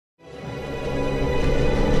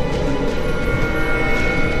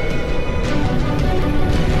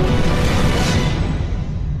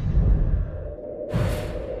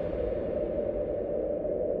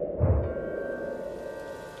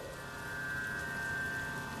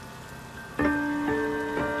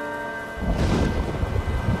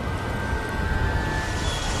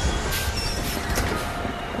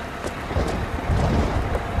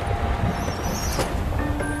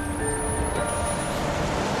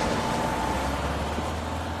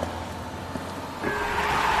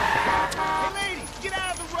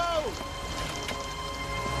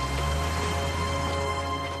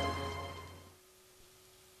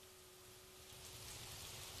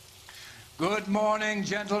Good morning,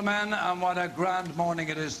 gentlemen, and what a grand morning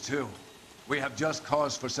it is, too. We have just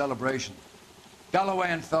cause for celebration. Galloway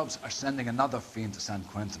and Phelps are sending another fiend to San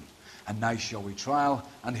Quentin. A nice showy trial,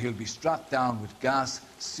 and he'll be strapped down with gas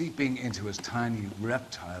seeping into his tiny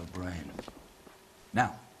reptile brain.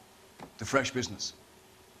 Now, the fresh business.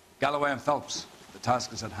 Galloway and Phelps, the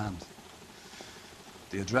task is at hand.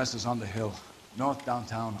 The address is on the hill, north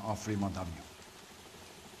downtown off Fremont Avenue.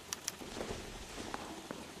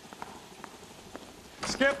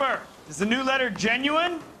 Skipper, is the new letter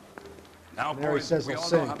genuine? Now, Mary boys, says we he'll all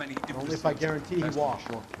sing, know how many only if I guarantee he walks.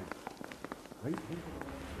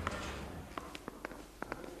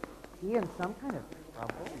 He in some kind of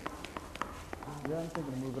trouble? Yeah, I'm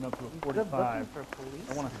thinking of moving up to a He's 45. looking for police.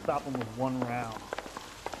 I want to stop him with one round.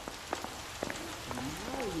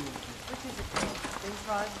 Which is it? Bing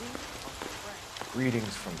Crosby?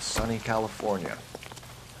 Greetings from sunny California.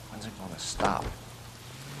 When's it gonna stop?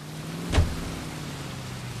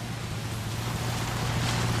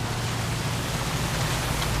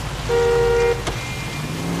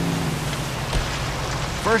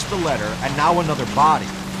 First the letter, and now another body.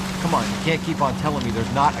 Come on, you can't keep on telling me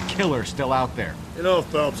there's not a killer still out there. You know,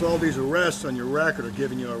 Phelps, all these arrests on your record are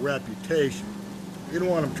giving you a reputation. You don't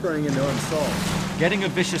want them turning into unsolved. Getting a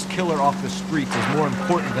vicious killer off the streets is more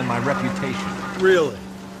important than my reputation. Really?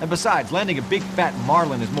 And besides, landing a big fat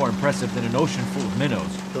marlin is more impressive than an ocean full of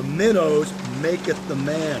minnows. The minnows maketh the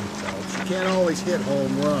man, Phelps. You can't always hit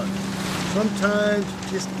home runs. Sometimes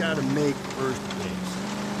you just gotta make first base.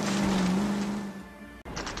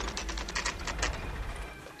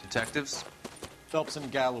 Detectives? Phelps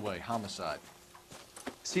and Galloway, homicide.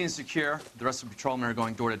 Scene is secure. The rest of the patrolmen are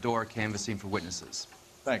going door to door, canvassing for witnesses.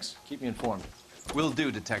 Thanks. Keep me informed. Will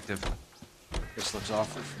do, Detective. This looks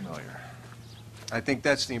awfully familiar. I think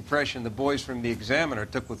that's the impression the boys from the Examiner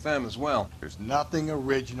took with them as well. There's nothing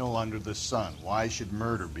original under the sun. Why should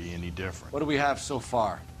murder be any different? What do we have so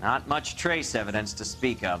far? Not much trace evidence to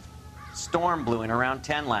speak of. Storm blew in around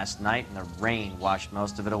 10 last night, and the rain washed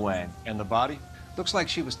most of it away. And the body? Looks like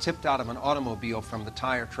she was tipped out of an automobile from the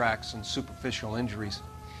tire tracks and superficial injuries.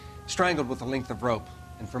 Strangled with a length of rope.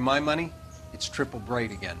 And for my money, it's triple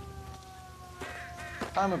braid again.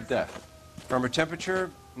 Time of death? From her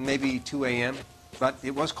temperature, maybe 2 a.m., but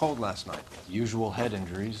it was cold last night. Usual head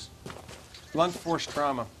injuries. Blunt force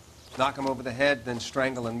trauma. Knock him over the head, then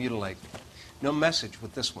strangle and mutilate. No message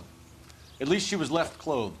with this one. At least she was left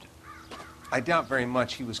clothed. I doubt very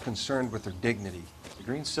much he was concerned with her dignity. The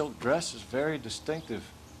green silk dress is very distinctive.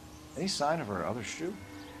 Any sign of her other shoe?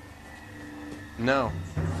 No.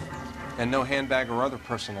 And no handbag or other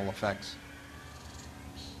personal effects.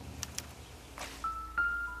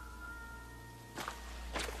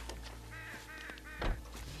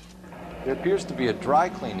 There appears to be a dry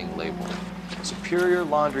cleaning label. Superior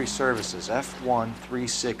Laundry Services,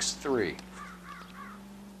 F1363.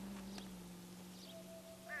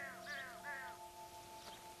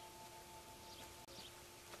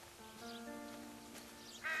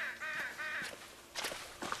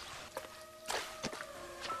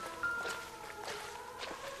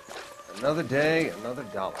 Another day, another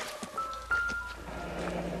dollar.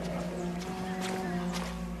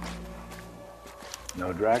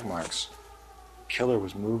 No drag marks. Killer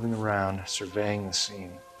was moving around, surveying the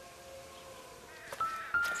scene.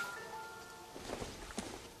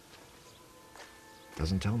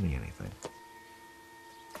 Doesn't tell me anything.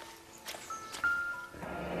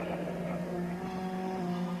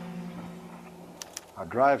 Our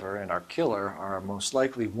driver and our killer are most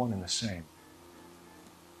likely one and the same.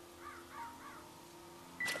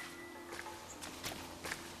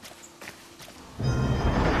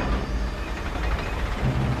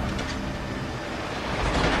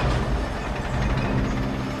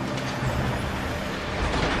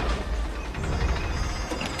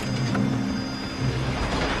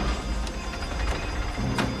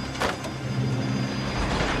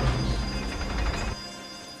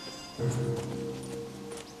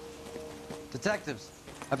 Detectives,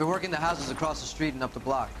 I've been working the houses across the street and up the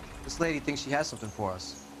block. This lady thinks she has something for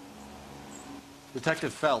us.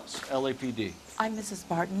 Detective Phelps, LAPD. I'm Mrs.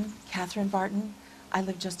 Barton, Catherine Barton. I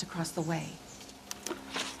live just across the way.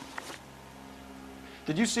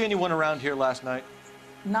 Did you see anyone around here last night?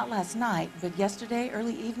 Not last night, but yesterday,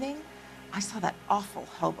 early evening, I saw that awful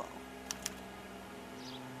hobo.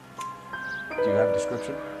 Do you have a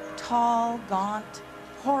description? Tall, gaunt,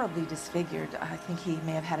 horribly disfigured. I think he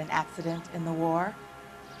may have had an accident in the war.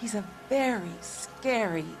 He's a very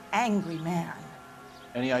scary, angry man.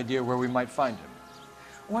 Any idea where we might find him?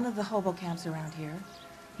 One of the hobo camps around here.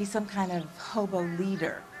 He's some kind of hobo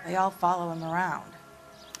leader. They all follow him around.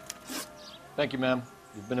 Thank you, ma'am.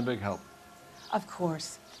 You've been a big help. Of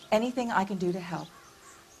course. Anything I can do to help.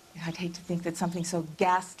 I'd hate to think that something so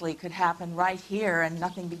ghastly could happen right here and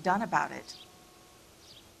nothing be done about it.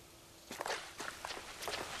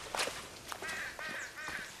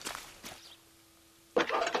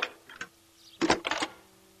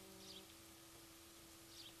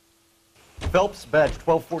 Phelps, badge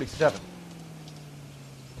 1247.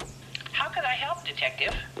 How can I help,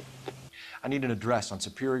 Detective? I need an address on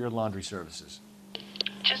Superior Laundry Services.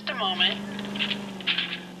 Just a moment.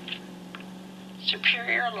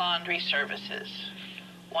 Superior Laundry Services,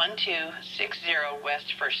 1260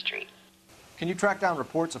 West 1st Street. Can you track down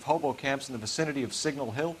reports of hobo camps in the vicinity of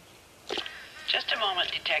Signal Hill? Just a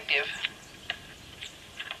moment, Detective.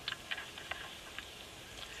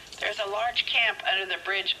 There's a large camp under the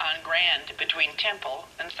bridge on Grand between Temple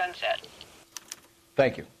and Sunset.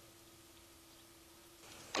 Thank you.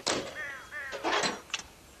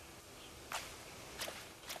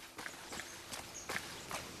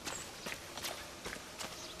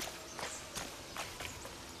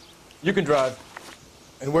 You can drive.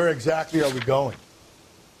 And where exactly are we going?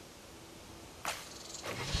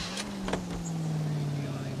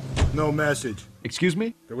 No message. Excuse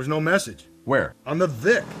me? There was no message. Where? On the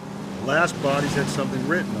Vic. The last bodies had something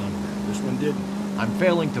written on them. This one didn't. I'm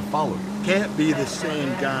failing to follow you. Can't be the same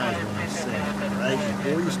guys what I'm saying, right?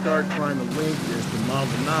 Before you start trying to link this to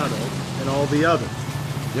Maldonado and all the others.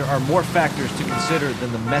 There are more factors to consider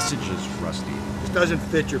than the messages, Rusty. This doesn't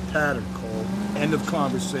fit your pattern, Cole. End of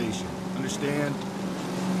conversation. Understand?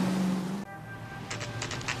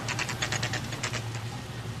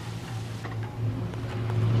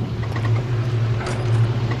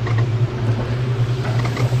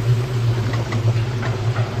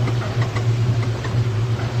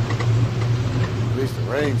 At least the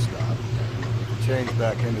rain stopped. We can change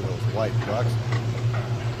back into those white bucks.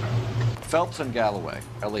 Phelps and Galloway,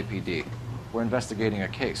 LAPD. We're investigating a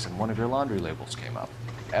case, and one of your laundry labels came up.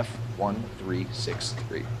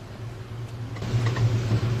 F1363.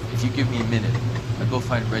 If you give me a minute, I'll go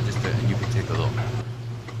find register and you can take a look.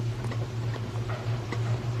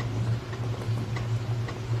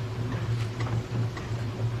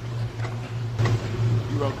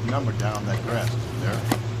 You wrote the number down on that grass, isn't there?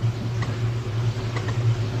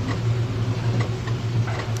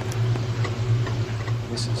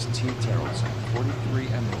 Mrs. T. Terrellson, 43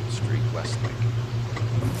 Emerald Street, Westlake.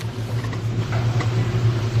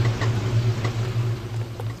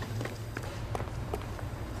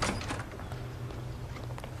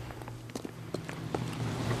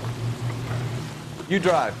 You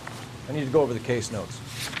drive. I need to go over the case notes.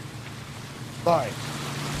 Fine.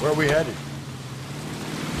 Where are we headed?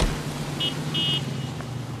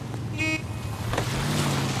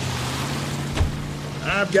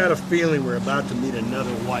 I've got a feeling we're about to meet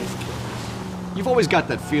another wife killer. You've always got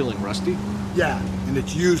that feeling, Rusty. Yeah, and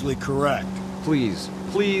it's usually correct. Please,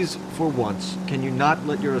 please, for once, can you not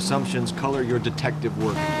let your assumptions color your detective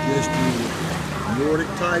work? Just you. Nordic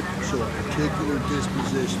type show a particular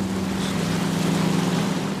disposition for this stuff.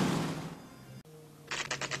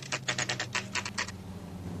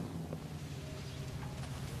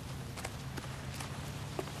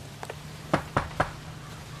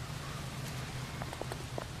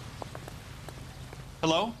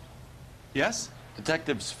 Hello? Yes?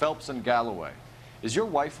 Detectives Phelps and Galloway. Is your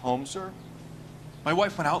wife home, sir? My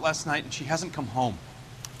wife went out last night and she hasn't come home.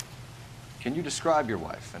 Can you describe your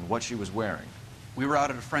wife and what she was wearing? We were out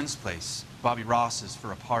at a friend's place, Bobby Ross's,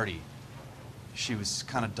 for a party. She was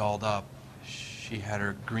kind of dolled up. She had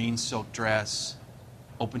her green silk dress,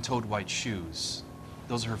 open-toed white shoes.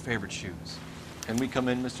 Those are her favorite shoes. Can we come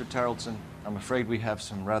in, Mr. Tarleton? I'm afraid we have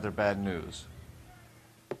some rather bad news.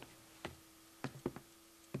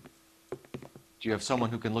 Do you have someone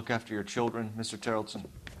who can look after your children, Mr. Tarleton?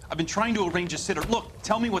 I've been trying to arrange a sitter. Look,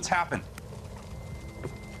 tell me what's happened.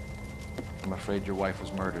 I'm afraid your wife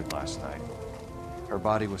was murdered last night. Her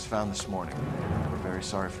body was found this morning. We're very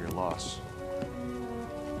sorry for your loss.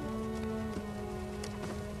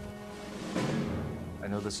 I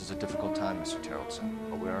know this is a difficult time, Mr. Tarleton,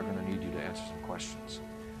 but we are going to need you to answer some questions.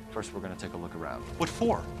 First, we're going to take a look around. What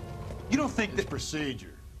for? You don't think It's that...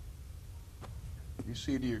 procedure. You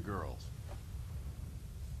see to your girls.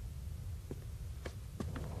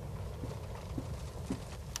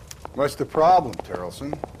 What's the problem,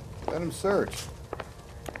 Tarleton? Let him search.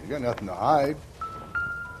 You got nothing to hide.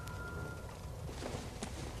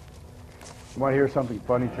 You want to hear something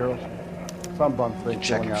funny, Tarleton? Some bum think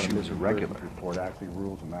Check filling if out she a was missing irregular. persons report actually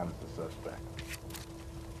rules him out as a suspect.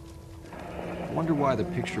 I wonder why the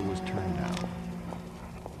picture was turned down.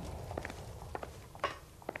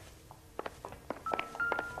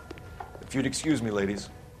 If you'd excuse me, ladies.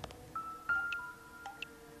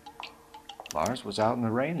 Lars was out in the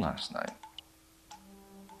rain last night.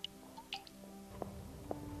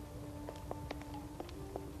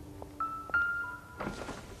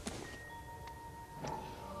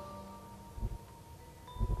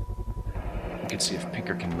 We can see if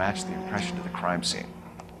Pinker can match the impression to the crime scene.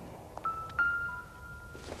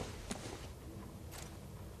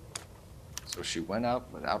 So she went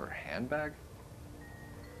out without her handbag?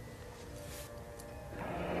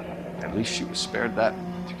 At least she was spared that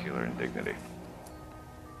particular indignity.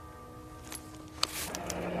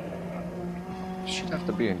 She'd have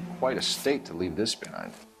to be in quite a state to leave this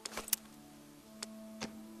behind.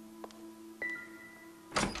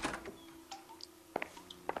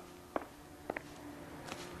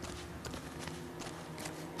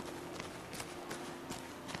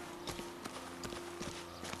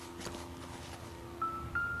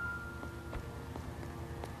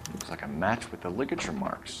 Looks like a match with the ligature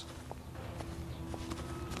marks.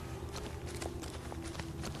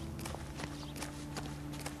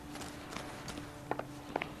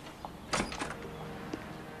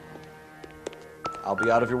 I'll be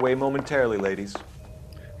out of your way momentarily, ladies.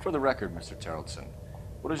 For the record, Mr. Terrellson,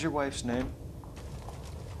 what is your wife's name?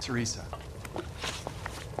 Teresa.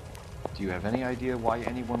 Do you have any idea why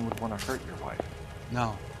anyone would want to hurt your wife?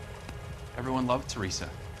 No. Everyone loved Teresa.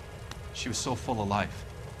 She was so full of life.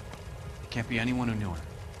 There can't be anyone who knew her.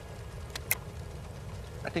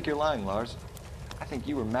 I think you're lying, Lars. I think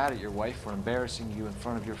you were mad at your wife for embarrassing you in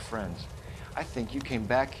front of your friends. I think you came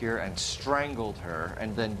back here and strangled her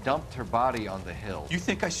and then dumped her body on the hill. You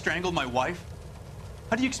think I strangled my wife?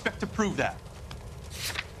 How do you expect to prove that?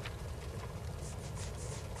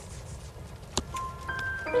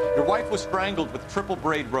 Your wife was strangled with triple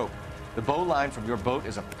braid rope. The bow line from your boat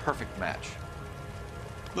is a perfect match.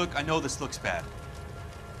 Look, I know this looks bad.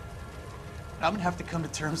 I'm gonna have to come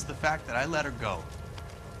to terms with the fact that I let her go.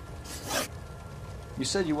 You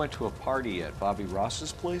said you went to a party at Bobby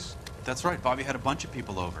Ross's place? That's right. Bobby had a bunch of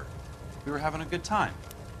people over. We were having a good time.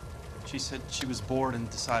 She said she was bored and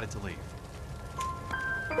decided to leave.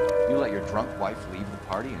 You let your drunk wife leave the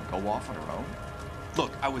party and go off on her own?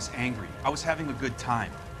 Look, I was angry. I was having a good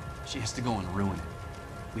time. She has to go and ruin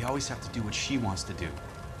it. We always have to do what she wants to do.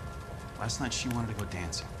 Last night she wanted to go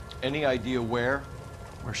dancing. Any idea where?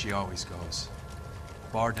 Where she always goes.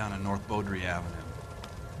 Bar down on North Beaudry Avenue.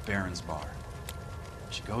 Baron's Bar.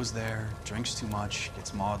 She goes there, drinks too much,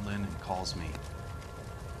 gets maudlin, and calls me.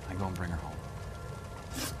 I go and bring her home.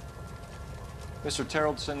 Mr.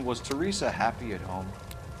 Terrellson, was Teresa happy at home?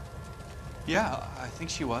 Yeah, I think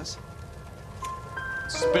she was.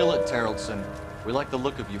 Spill it, Terrellson. We like the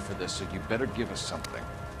look of you for this, so you better give us something.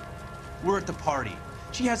 We're at the party.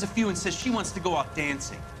 She has a few and says she wants to go out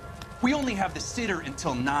dancing. We only have the sitter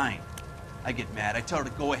until 9. I get mad. I tell her to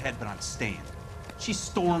go ahead, but I'm staying. She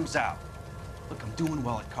storms out. Look, I'm doing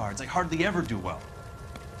well at cards. I hardly ever do well.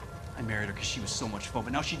 I married her because she was so much fun,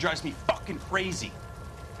 but now she drives me fucking crazy.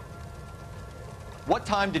 What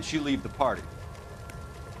time did she leave the party?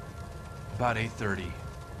 About 8:30,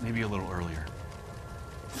 maybe a little earlier.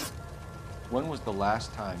 When was the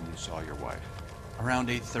last time you saw your wife? Around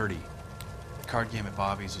 8:30. The card game at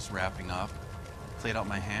Bobby's was wrapping up. Played out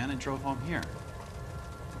my hand and drove home here.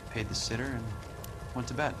 Paid the sitter and went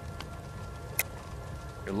to bed.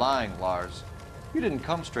 You're lying, Lars. You didn't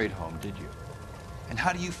come straight home, did you? And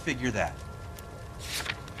how do you figure that?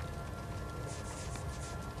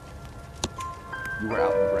 You were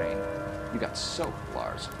out in the rain. You got soaked,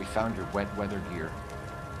 Lars. We found your wet weather gear.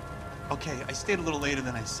 Okay, I stayed a little later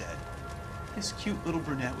than I said. This cute little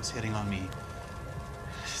brunette was hitting on me.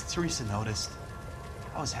 Teresa noticed.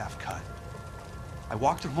 I was half cut. I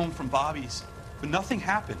walked her home from Bobby's, but nothing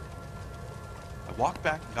happened. I walked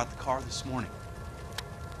back and got the car this morning.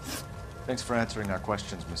 Thanks for answering our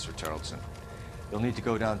questions, Mr. Terrellson. You'll need to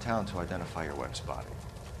go downtown to identify your wife's body.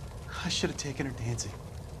 I should have taken her dancing.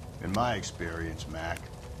 In my experience, Mac,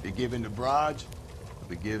 if you give in to broads, you'll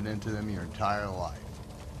be giving in to them your entire life.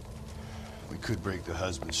 We could break the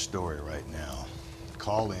husband's story right now.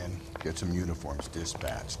 Call in, get some uniforms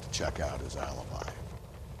dispatched to check out his alibi.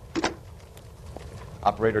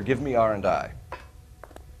 Operator, give me R&I.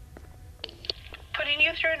 Putting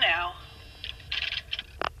you through now.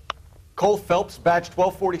 Cole Phelps, badge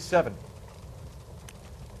 1247.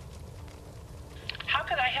 How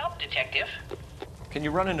could I help, Detective? Can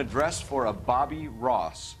you run an address for a Bobby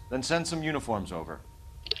Ross, then send some uniforms over?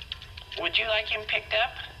 Would you like him picked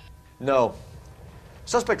up? No.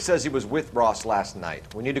 Suspect says he was with Ross last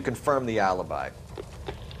night. We need to confirm the alibi.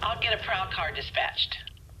 I'll get a prowl car dispatched.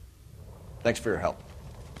 Thanks for your help.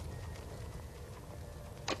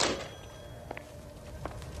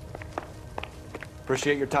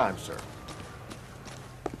 Appreciate your time, sir.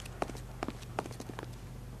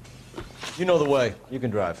 You know the way. You can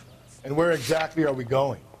drive. And where exactly are we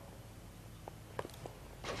going?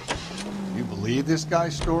 You believe this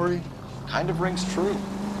guy's story? Kind of rings true.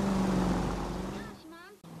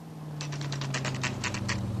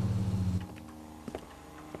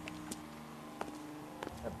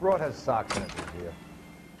 That broad has socks in it, here.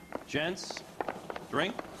 Gents,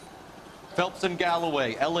 drink? Phelps and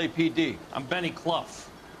Galloway, LAPD. I'm Benny Clough.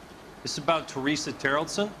 This about Teresa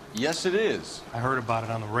Terrellson? Yes, it is. I heard about it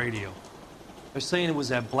on the radio. They're saying it was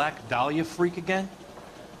that Black Dahlia freak again?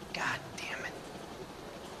 God damn it.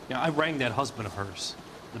 Yeah, I rang that husband of hers.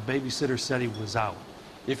 The babysitter said he was out.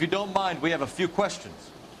 If you don't mind, we have a few questions.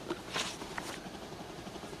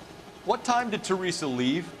 What time did Teresa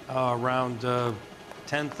leave? Around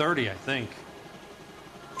 10:30, I think.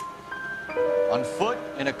 On foot?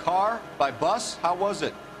 In a car? By bus? How was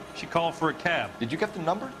it? She called for a cab. Did you get the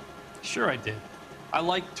number? Sure I did. I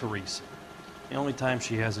like Teresa. The only time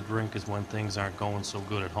she has a drink is when things aren't going so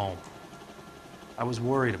good at home. I was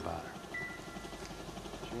worried about her.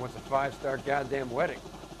 She wants a 5-star goddamn wedding.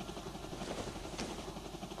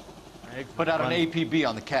 Put out an APB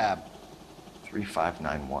on the cab.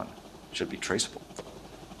 3591. Should be traceable.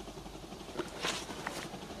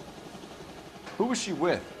 Who was she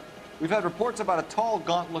with? We've had reports about a tall,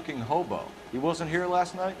 gaunt-looking hobo. He wasn't here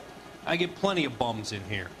last night? I get plenty of bums in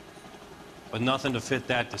here, but nothing to fit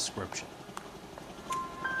that description.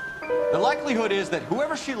 The likelihood is that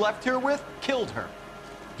whoever she left here with killed her.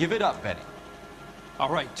 Give it up, Benny. All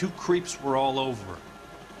right, 2 creeps were all over her,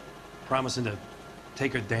 promising to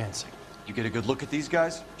take her dancing. You get a good look at these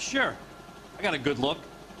guys? Sure. I got a good look.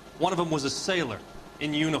 One of them was a sailor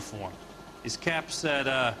in uniform. His cap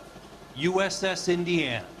said, USS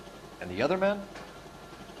Indiana. And the other man?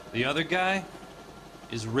 The other guy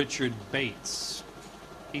is Richard Bates.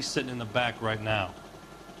 He's sitting in the back right now.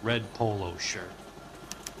 Red polo shirt.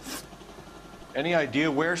 Any idea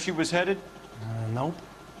where she was headed? Nope.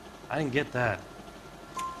 I didn't get that.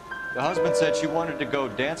 The husband said she wanted to go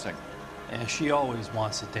dancing. Yeah, she always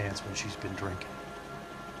wants to dance when she's been drinking.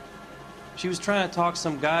 She was trying to talk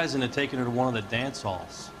some guys into taking her to one of the dance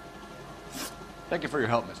halls. Thank you for your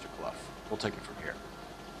help, Mr. Clough. We'll take it from here.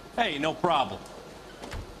 Hey, no problem.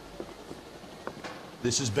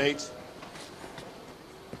 This is Bates?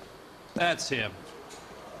 That's him.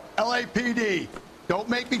 LAPD, don't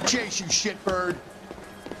make me chase you, shitbird.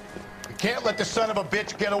 You can't let the son of a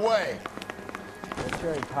bitch get away. That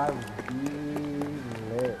cherry pie was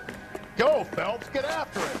lit. Go, Phelps, get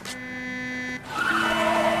after it.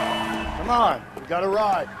 Come on, we got a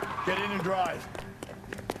ride. Get in and drive.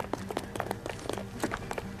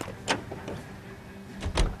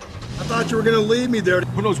 I thought you were gonna leave me there.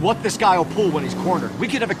 Who knows what this guy will pull when he's cornered? We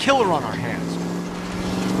could have a killer on our hands.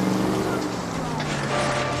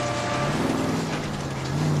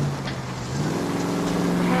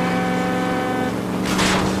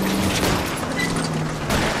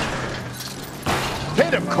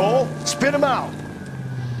 Hit him, Cole. Spit him out.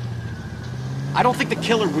 I don't think the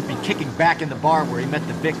killer would be kicking back in the bar where he met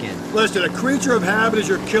the Vic in. Listen, a creature of habit is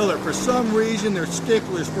your killer. For some reason, they're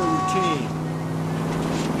sticklers for routine.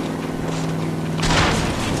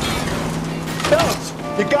 Phelps,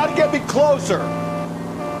 you gotta get me closer.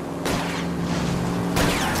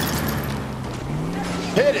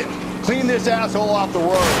 Hit it. Clean this asshole off the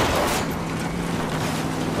road.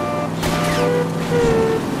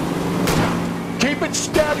 Keep it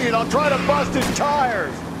steady and I'll try to bust his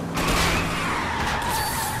tires.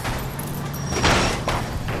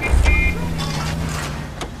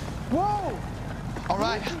 Whoa! All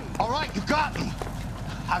right, you got me.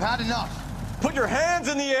 I've had enough. Put your hands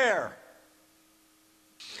in the air!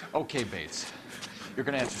 Okay, Bates. You're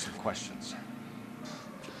gonna answer some questions.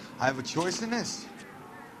 I have a choice in this.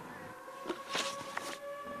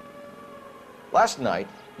 Last night,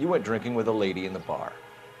 you went drinking with a lady in the bar.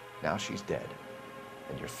 Now she's dead.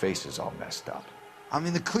 And your face is all messed up. I'm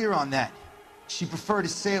in the clear on that. She preferred a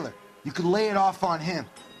sailor. You could lay it off on him.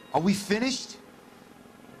 Are we finished?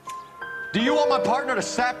 Do you want my partner to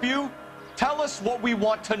sap you? Tell us what we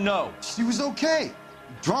want to know. She was okay.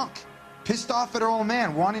 Drunk. Pissed off at her old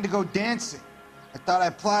man, wanting to go dancing. I thought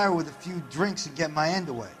I'd ply her with a few drinks and get my end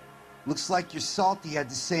away. Looks like your Salty had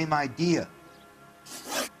the same idea.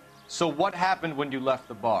 So what happened when you left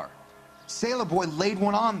the bar? Sailor boy laid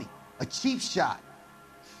one on me. A cheap shot.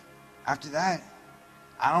 After that,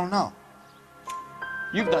 I don't know.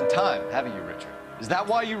 You've done time, haven't you, Richard? Is that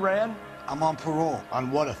why you ran? I'm on parole. On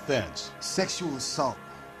what offense? Sexual assault.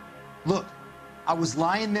 Look, I was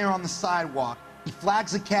lying there on the sidewalk. He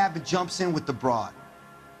flags a cab and jumps in with the broad.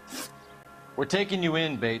 We're taking you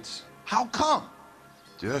in, Bates. How come?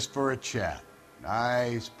 Just for a chat.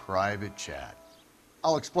 Nice private chat.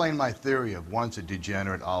 I'll explain my theory of once a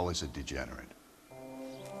degenerate, always a degenerate.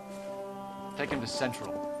 Take him to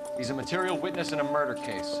Central. He's a material witness in a murder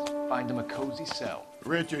case. Find him a cozy cell.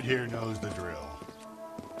 Richard here knows the drill.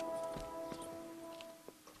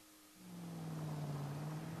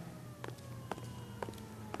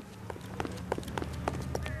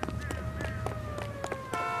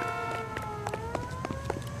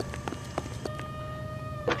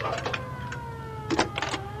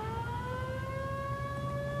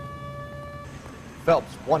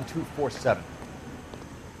 Phelps, 1247.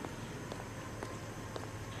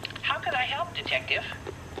 How could I help, Detective?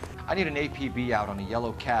 I need an APB out on a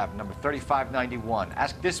yellow cab, number 3591.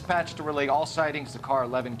 Ask dispatch to relay all sightings to car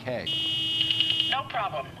 11K. No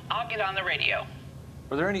problem. I'll get on the radio.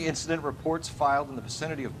 Were there any incident reports filed in the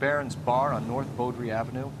vicinity of Barron's Bar on North Beaudry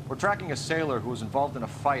Avenue? We're tracking a sailor who was involved in a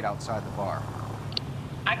fight outside the bar.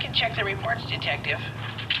 I can check the reports, Detective.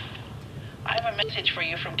 I have a message for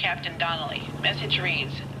you from Captain Donnelly. Message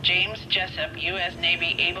reads, James Jessup, U.S.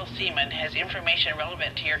 Navy able seaman, has information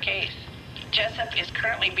relevant to your case. Jessup is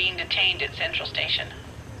currently being detained at Central Station.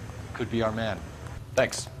 Could be our man.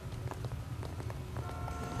 Thanks.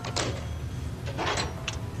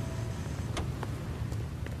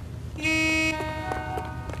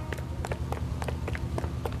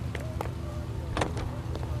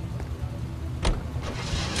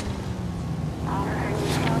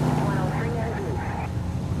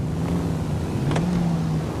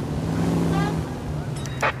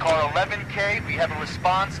 Car 11K, we have a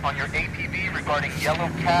response on your APB regarding yellow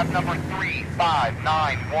cab number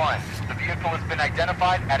 3591. The vehicle has been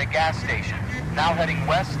identified at a gas station. Now heading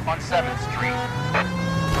west on 7th Street.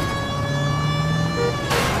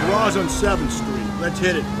 Garage on 7th Street. Let's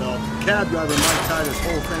hit it, Phelps. The cab driver might tie this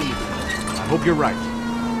whole thing together. I hope you're right.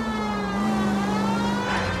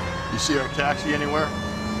 You see our taxi anywhere?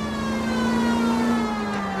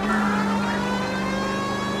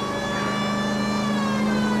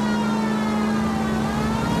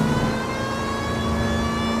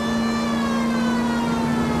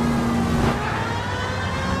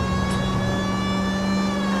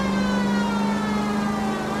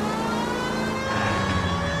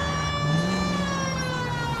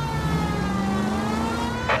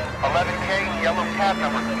 Yellow cab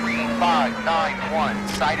number 3591,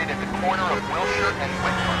 sighted at the corner of Wilshire and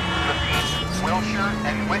Whitmer. Repeat, Wilshire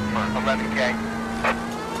and Whitmer, 11K.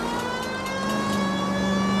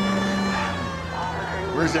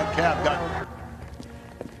 Where's that cab got?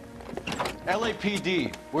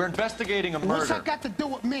 LAPD, we're investigating a murder. What's that got to do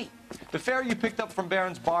with me? The fare you picked up from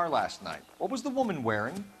Barron's Bar last night. What was the woman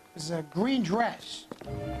wearing? It was a green dress.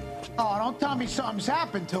 Oh, don't tell me something's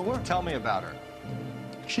happened to her. Tell me about her.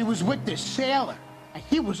 She was with this sailor, and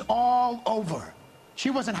he was all over her. She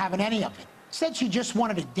wasn't having any of it. Said she just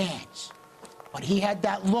wanted to dance. But he had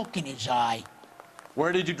that look in his eye.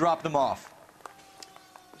 Where did you drop them off?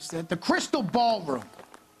 It's at the Crystal Ballroom.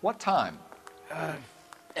 What time?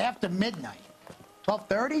 After midnight.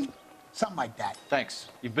 12:30? Something like that. Thanks.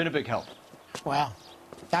 You've been a big help. Well,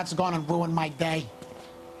 that's gone and ruined my day.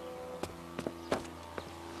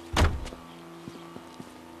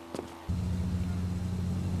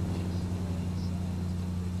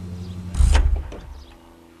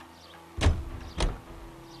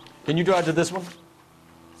 Can you drive to this one?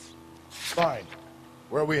 Fine.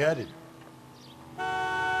 Where are we headed?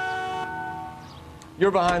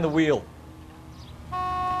 You're behind the wheel.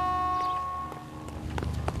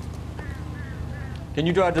 Can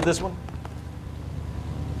you drive to this one?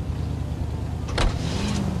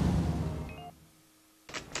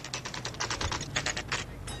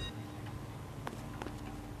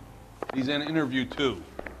 He's in interview 2.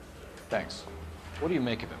 Thanks. What do you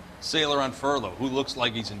make of him? Sailor on furlough who looks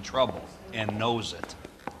like he's in trouble and knows it.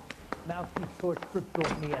 Mousy short stripped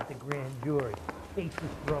off me at the grand jury. Case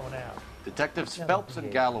was thrown out. Detectives Phelps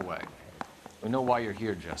and Galloway. We know why you're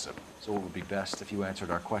here, Jessup, so it would be best if you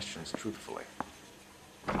answered our questions truthfully.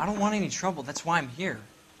 I don't want any trouble. That's why I'm here.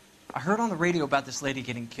 I heard on the radio about this lady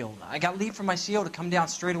getting killed. I got leave from my CO to come down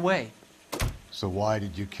straight away. So why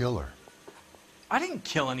did you kill her? I didn't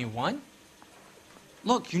kill anyone.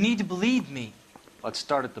 Look, you need to believe me. Let's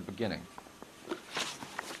start at the beginning.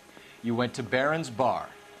 You went to Barron's Bar.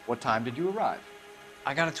 What time did you arrive?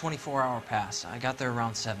 I got a 24-hour pass. I got there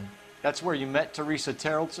around 7. That's where you met Teresa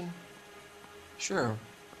Terrellson? Sure.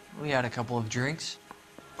 We had a couple of drinks.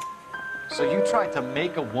 So you tried to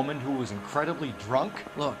make a woman who was incredibly drunk?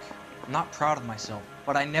 Look, I'm not proud of myself,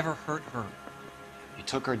 but I never hurt her. You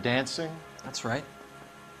took her dancing? That's right.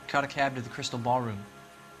 Caught a cab to the Crystal Ballroom.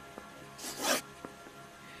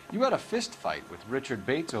 You had a fist fight with Richard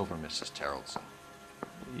Bates over Mrs. Terrellson.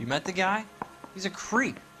 You met the guy? He's a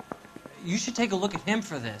creep. You should take a look at him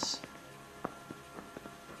for this.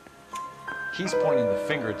 He's pointing the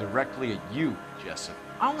finger directly at you, Jessup.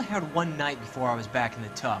 I only had one night before I was back in the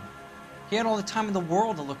tub. He had all the time in the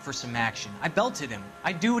world to look for some action. I belted him.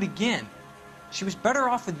 I'd do it again. She was better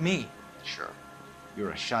off with me. Sure.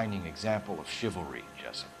 You're a shining example of chivalry,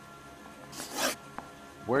 Jessup.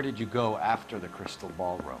 Where did you go after the Crystal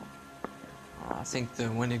Ballroom? I think the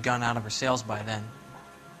wind had gone out of her sails by then.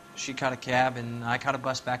 She caught a cab, and I caught a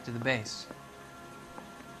bus back to the base.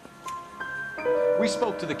 We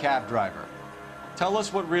spoke to the cab driver. Tell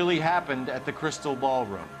us what really happened at the Crystal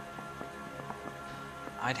Ballroom.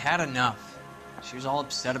 I'd had enough. She was all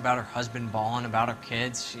upset about her husband bawling about her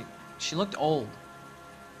kids. She looked old.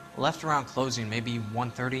 Left around closing, maybe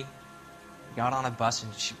 1:30. Got on a bus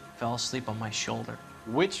and she fell asleep on my shoulder.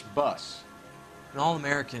 Which bus? An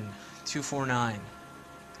All-American, 249.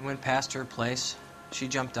 I went past her place. She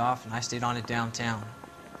jumped off and I stayed on it downtown.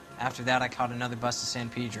 After that, I caught another bus to San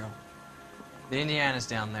Pedro. The Indiana's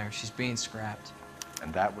down there. She's being scrapped.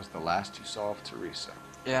 And that was the last you saw of Teresa?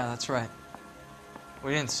 Yeah, that's right.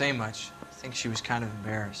 We didn't say much. I think she was kind of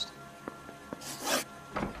embarrassed.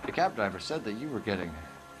 The cab driver said that you were getting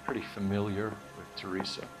pretty familiar with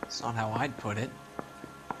Teresa. That's not how I'd put it.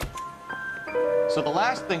 So the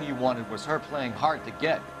last thing you wanted was her playing hard to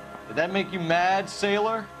get. Did that make you mad,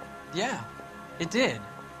 sailor? Yeah, it did.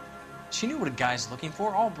 She knew what a guy's looking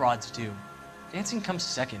for. All broads do. Dancing comes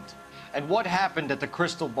second. And what happened at the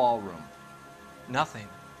Crystal Ballroom? Nothing.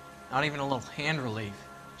 Not even a little hand relief.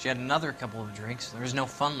 She had another couple of drinks. There was no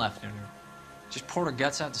fun left in her. Just poured her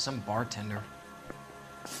guts out to some bartender.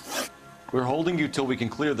 We're holding you till we can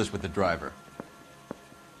clear this with the driver.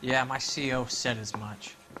 Yeah, my CO said as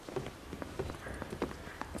much.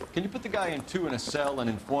 Can you put the guy in 2 in a cell and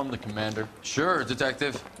inform the commander? Sure,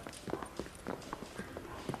 Detective.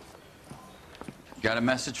 Got a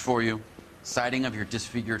message for you. Sighting of your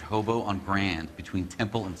disfigured hobo on Grand between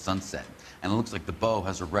Temple and Sunset. And it looks like the Beau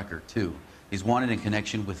has a record, too. He's wanted in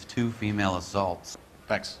connection with 2 female assaults.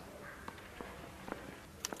 Thanks.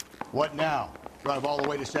 What now? Drive all the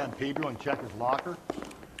way to San Pedro and check his locker?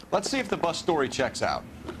 Let's see if the bus story checks out.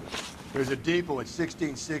 There's a depot at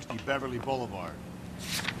 1660 Beverly Boulevard.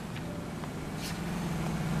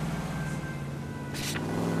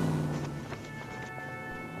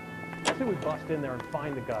 I think we bust in there and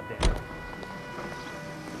find the goddamn.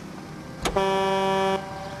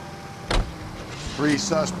 3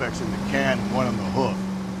 suspects in the can and 1 on the hook.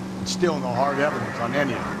 And still no hard evidence on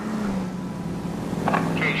any of them.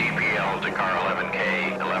 KGPL to car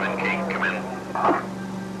 11K. 11K, come in.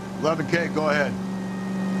 11K, go ahead.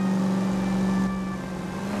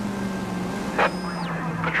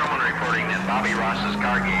 Patrolman reporting that Bobby Ross's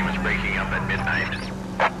car game is breaking up at midnight.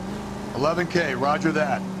 11K, roger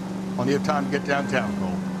that. Plenty of time to get downtown,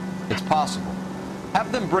 Cole. It's possible.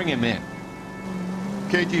 Have them bring him in.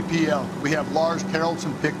 KGPL, we have Lars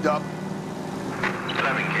Carrollson picked up.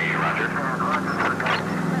 11K, roger.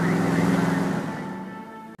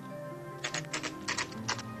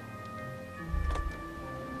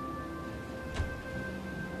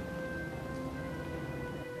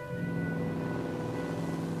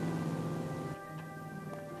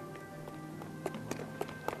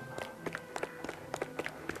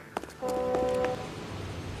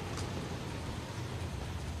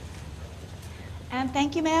 And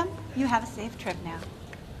thank you, ma'am. You have a safe trip now.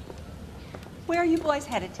 Where are you boys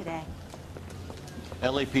headed today?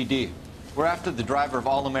 LAPD. We're after the driver of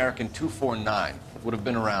All-American 249. Would have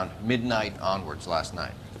been around midnight onwards last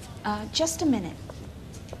night. Just a minute.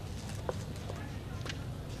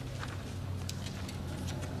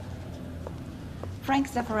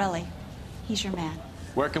 Frank Zeffirelli. He's your man.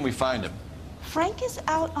 Where can we find him? Frank is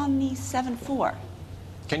out on the 7-4.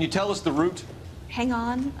 Can you tell us the route? Hang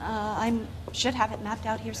on. I should have it mapped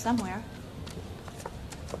out here somewhere.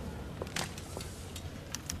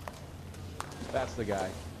 That's the guy.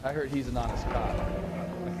 I heard he's an honest cop.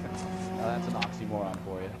 Now that's an oxymoron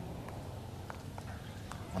for you.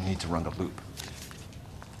 I need to run the loop.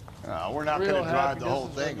 We're not going to drive the whole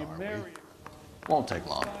thing, are we? Won't take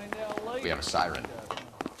long. We have a siren.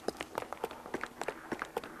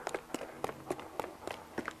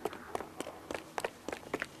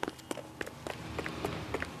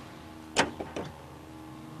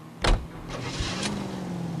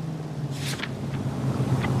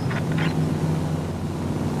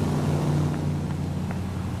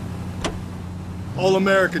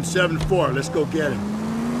 All-American 7-4, let's go get him.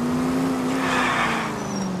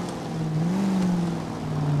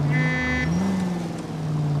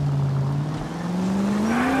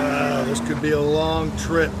 This could be a long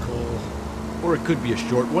trip, Cole. Or it could be a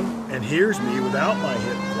short one. And here's me without my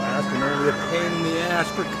hip flask and only a pain in the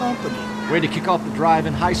ass for company. Way to kick off the drive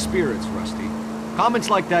in high spirits, Rusty. Comments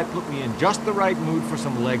like that put me in just the right mood for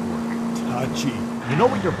some legwork. Touchy. You know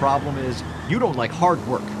what your problem is? You don't like hard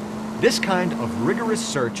work. This kind of rigorous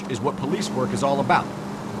search is what police work is all about.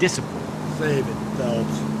 Discipline. Save it,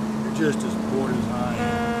 Phelps. You're just as bored as I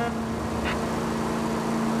am.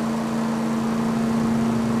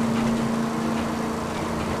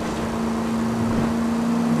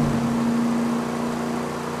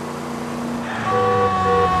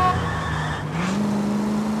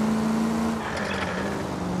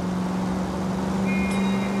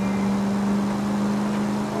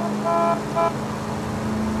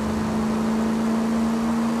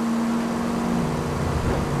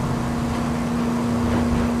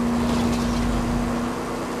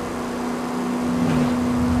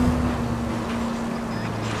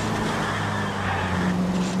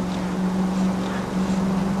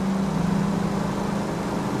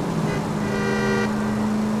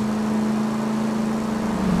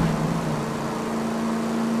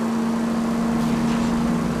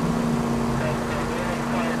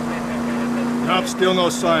 Still no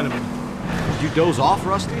sign of him. Did you doze off,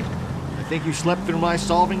 Rusty? I think you slept through my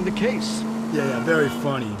solving the case. Yeah, very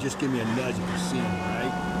funny. You just give me a nudge if you see him,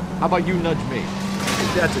 right? How about you nudge me? I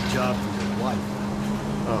think that's a job for your wife.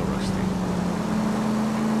 Oh, Rusty.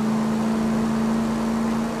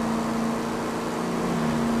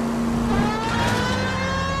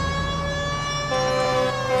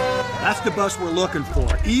 That's the bus we're looking for.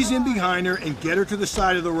 Ease in behind her and get her to the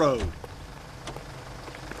side of the road.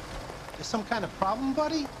 Some kind of problem,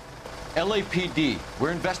 buddy? LAPD,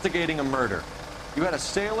 we're investigating a murder. You had a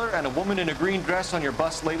sailor and a woman in a green dress on your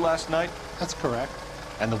bus late last night? That's correct.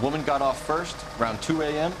 And the woman got off first, around 2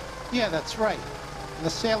 a.m.? Yeah, that's right. And the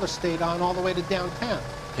sailor stayed on all the way to downtown.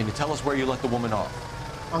 Can you tell us where you let the woman off?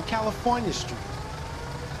 On California Street.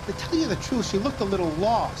 To tell you the truth, she looked a little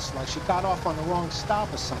lost, like she got off on the wrong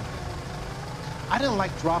stop or something. I didn't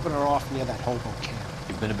like dropping her off near that hobo camp.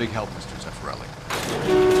 You've been a big help, Mr. Zeffirelli.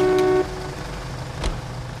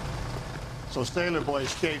 So Sailor Boy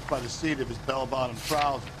escaped by the seat of his bell-bottom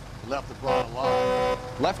trousers. He left the broad alive.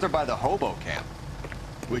 Left her by the hobo camp.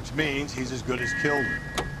 Which means he's as good as killed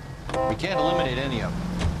her. We can't eliminate any of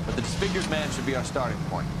them, but the disfigured man should be our starting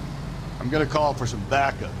point. I'm gonna call for some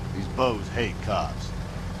backup. These bows hate cops.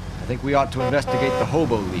 I think we ought to investigate the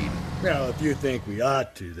hobo lead. Well, if you think we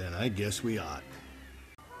ought to, then I guess we ought.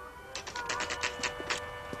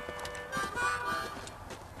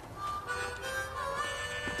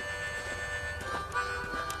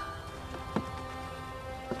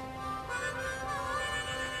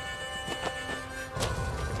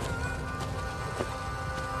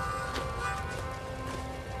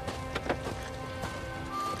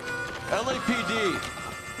 LAPD,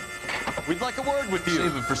 we'd like a word with you.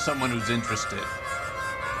 Save it for someone who's interested.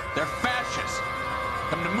 They're fascists.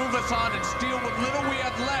 Come to move us on and steal what little we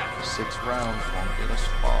have left. 6 rounds won't get us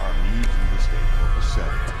far. I need you to stay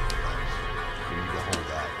copacetic. We need to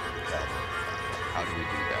hold out for the cavalry. How do we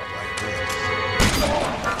do that?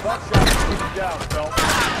 Buckshot, keep it down, Phelps.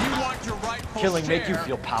 You want your rightful Killing share. make you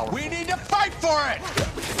feel powerful. We need to fight for it!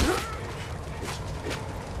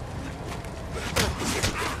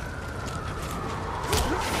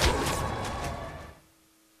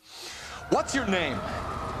 What's your name?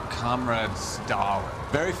 Comrade Stalin.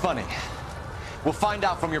 Very funny. We'll find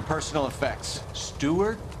out from your personal effects.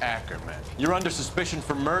 Stuart Ackerman. You're under suspicion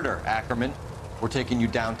for murder, Ackerman. We're taking you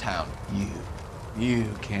downtown. You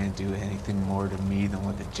can't do anything more to me than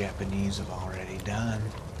what the Japanese have already done.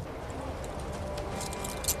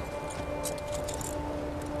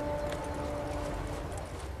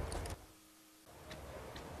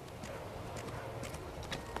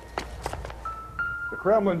 The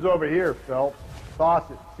Kremlin's over here, Phelps. Toss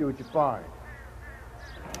it, see what you find.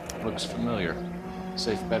 Looks familiar.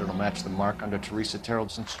 Safe bet it'll match the mark under Teresa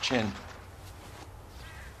Terreldson's chin.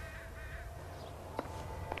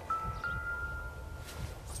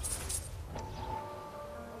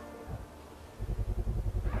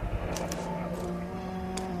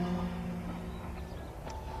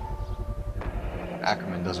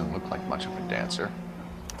 Ackerman doesn't look like much of a dancer.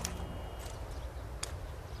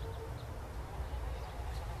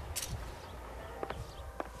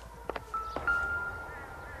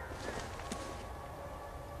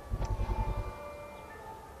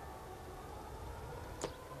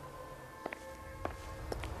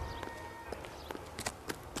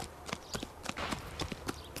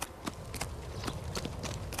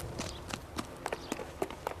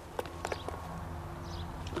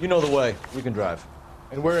 You know the way. You can drive.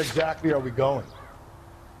 And where exactly are we going?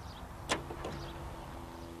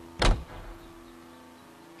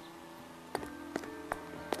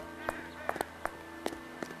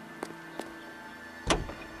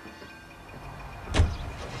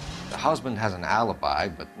 The husband has an alibi,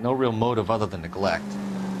 but no real motive other than neglect.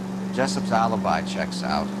 Jessup's alibi checks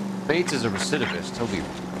out. Bates is a recidivist. He'll be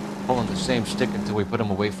pulling the same stick until we put him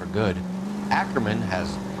away for good. Ackerman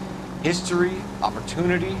has history,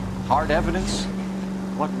 opportunity, hard evidence.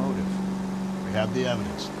 What motive? We have the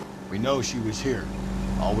evidence. We know she was here.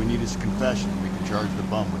 All we need is a confession, and we can charge the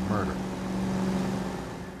bum with murder.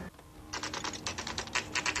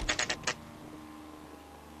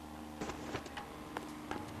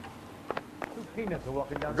 Two peanuts are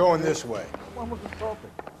walking down. We're going this way. One was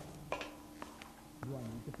assaulted.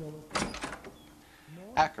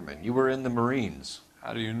 Ackerman, you were in the Marines.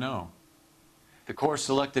 How do you know? The Corps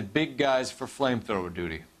selected big guys for flamethrower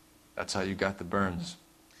duty. That's how you got the burns.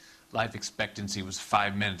 Life expectancy was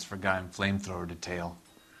 5 minutes for a guy in flamethrower detail.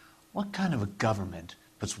 What kind of a government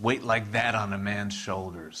puts weight like that on a man's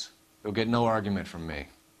shoulders? You'll get no argument from me.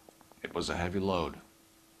 It was a heavy load.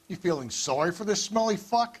 You feeling sorry for this smelly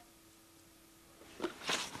fuck?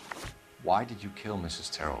 Why did you kill Mrs.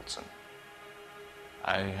 Terrellson?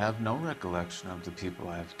 I have no recollection of the people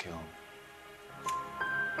I have killed.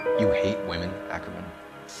 You hate women, Ackerman?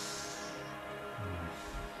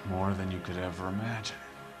 More than you could ever imagine.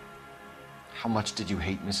 How much did you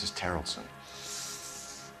hate Mrs. Terrellson?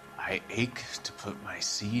 I ache to put my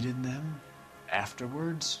seed in them.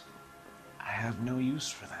 Afterwards, I have no use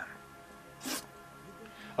for them.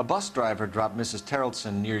 A bus driver dropped Mrs.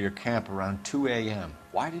 Terrellson near your camp around 2 a.m.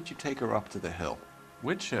 Why did you take her up to the hill?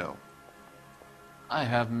 Which hill? I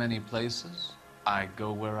have many places. I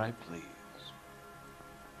go where I please.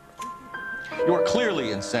 You are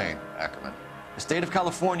clearly insane, Ackerman. The state of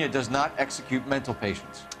California does not execute mental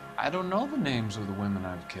patients. I don't know the names of the women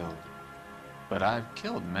I've killed, but I've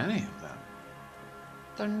killed many of them.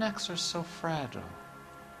 Their necks are so fragile.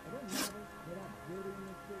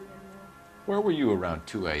 Where were you around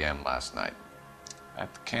 2 a.m. last night?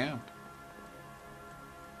 At the camp.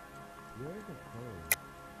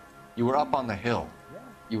 You were up on the hill.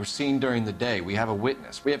 You were seen during the day. We have a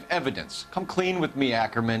witness. We have evidence. Come clean with me,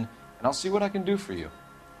 Ackerman, and I'll see what I can do for you.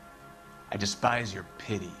 I despise your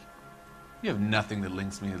pity. You have nothing that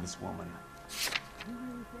links me to this woman.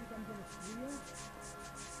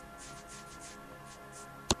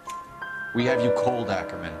 We have you cold,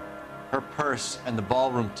 Ackerman. Her purse and the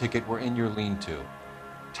ballroom ticket were in your lean-to.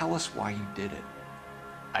 Tell us why you did it.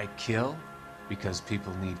 I kill because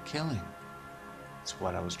people need killing. It's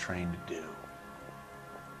what I was trained to do.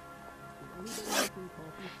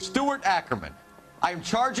 Stuart Ackerman, I am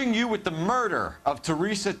charging you with the murder of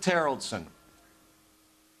Teresa Terrellson.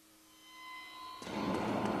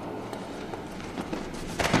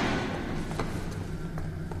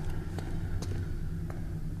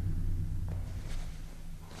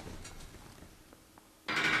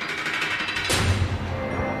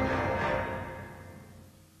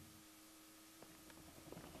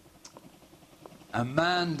 A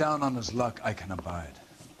man down on his luck I can abide.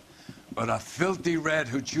 But a filthy red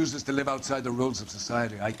who chooses to live outside the rules of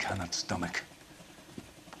society, I cannot stomach.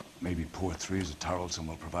 Maybe poor Teresa Terrellson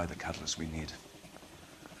will provide the catalyst we need.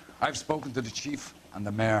 I've spoken to the chief and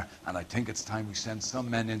the mayor, and I think it's time we send some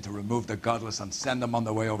men in to remove the godless and send them on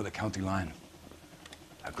their way over the county line.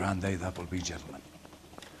 A grand day that will be, gentlemen.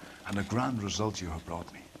 And a grand result you have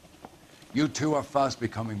brought me. You two are fast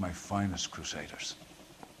becoming my finest crusaders.